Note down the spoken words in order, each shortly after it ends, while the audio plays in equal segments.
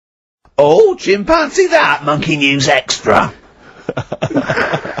Oh, chimpanzee that, Monkey News Extra.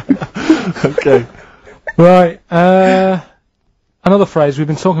 Okay. Right, another phrase. We've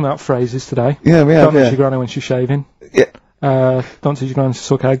been talking about phrases today. Yeah, we have, Don't touch your granny when she's shaving. Yeah. Don't teach your granny to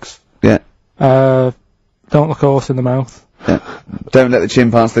suck eggs. Yeah. Don't look a horse in the mouth. Yeah. Don't let the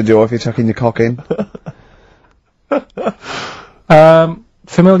chimp answer the door if you're chucking your cock in.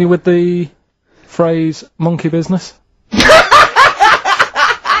 Familiar with the phrase monkey business?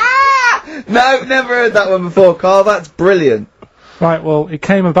 No, never heard that one before, Carl. That's brilliant. Right, well, it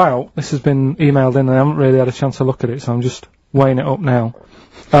came about. This has been emailed in and I haven't really had a chance to look at it, so I'm just weighing it up now.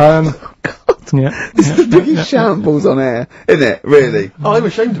 God. Yeah. This is the biggest shambles on air, isn't it? Really? Oh, I'm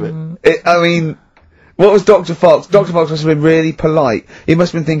ashamed of it. I mean, what was Dr. Fox? Dr. Fox must have been really polite. He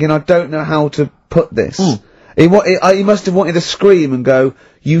must have been thinking, I don't know how to put this. He must have wanted to scream and go,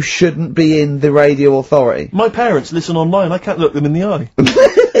 you shouldn't be in the radio authority. My parents listen online, I can't look them in the eye.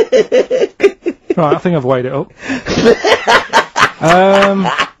 Right, I think I've weighed it up.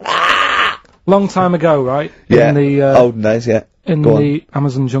 Long time ago, right? Yeah. In the, olden days, yeah. In the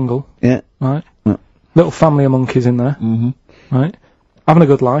Amazon jungle. Yeah. Right? Yeah. Little family of monkeys in there. Right? Having a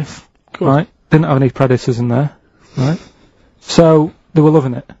good life. Right? Didn't have any predators in there. Right? So, they were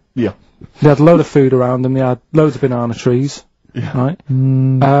loving it. Yeah. They had a load of food around them, they had loads of banana trees. Yeah. Right?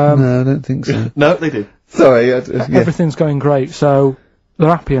 No, I don't think so. No, they do. Sorry, yeah. Everything's going great, so they're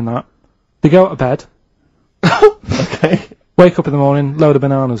happy in that. They go to bed. Okay. Wake up in the morning, load of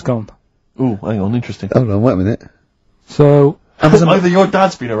bananas gone. Ooh, hang on, interesting. Hold on, wait a minute. So... Either your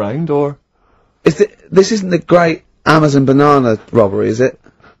dad's been around, or... This isn't the great Amazon banana robbery, is it?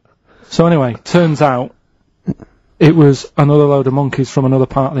 So anyway, turns out it was another load of monkeys from another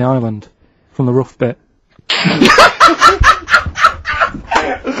part of the island, from the rough bit. From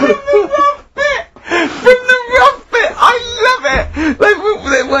the rough bit! I love it!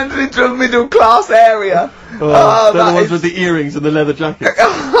 They went into a middle class area. Oh, they're the ones with the earrings and the leather jackets.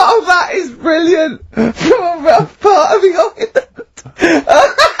 Oh, that is brilliant! From a rough part of the island.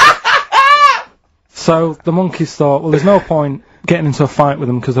 So the monkeys thought, well, there's no point getting into a fight with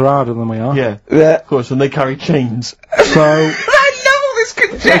them because they're harder than we are. Yeah. Yeah. Of course, and they carry chains. So... I love all this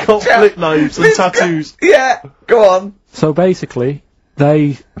conjecture! They got flip knives and tattoos. Yeah, go on. So basically,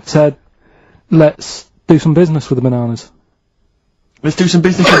 they said, let's do some business with the bananas. Let's do some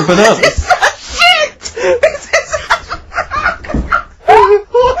business with the bananas. Shit!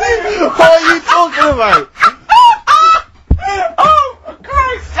 What are you talking about? Oh,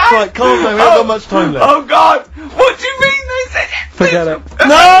 Christ! Right, calm down, we haven't got much time left. Oh, God! What do you mean they said it? Forget it.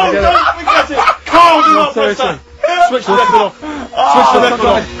 No! Don't forget it! Carl, do not press that! Switch the record off. Switch the record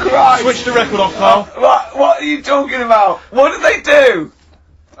off. Christ. Switch the record off, Carl. What are you talking about? What did they do?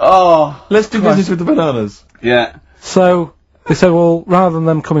 Oh. Let's do business with the bananas. Yeah. So they said, well, rather than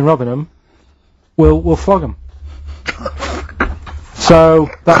them coming robbing them, we'll flog them. So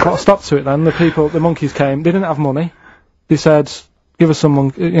that put a stop to it then. The monkeys came, they didn't have money. They said, give us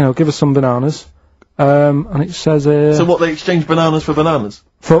some bananas. And it says, so what, they exchange bananas for bananas?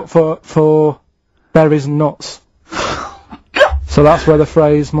 For berries and nuts. So that's where the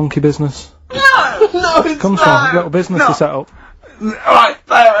phrase monkey business comes from. Little business to set up. Right,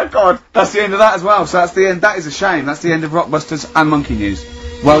 there, God. That's the end of that as well. So that's the end. That is a shame. That's the end of Rockbusters and Monkey News.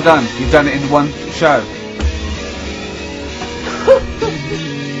 Well done. You've done it in one show.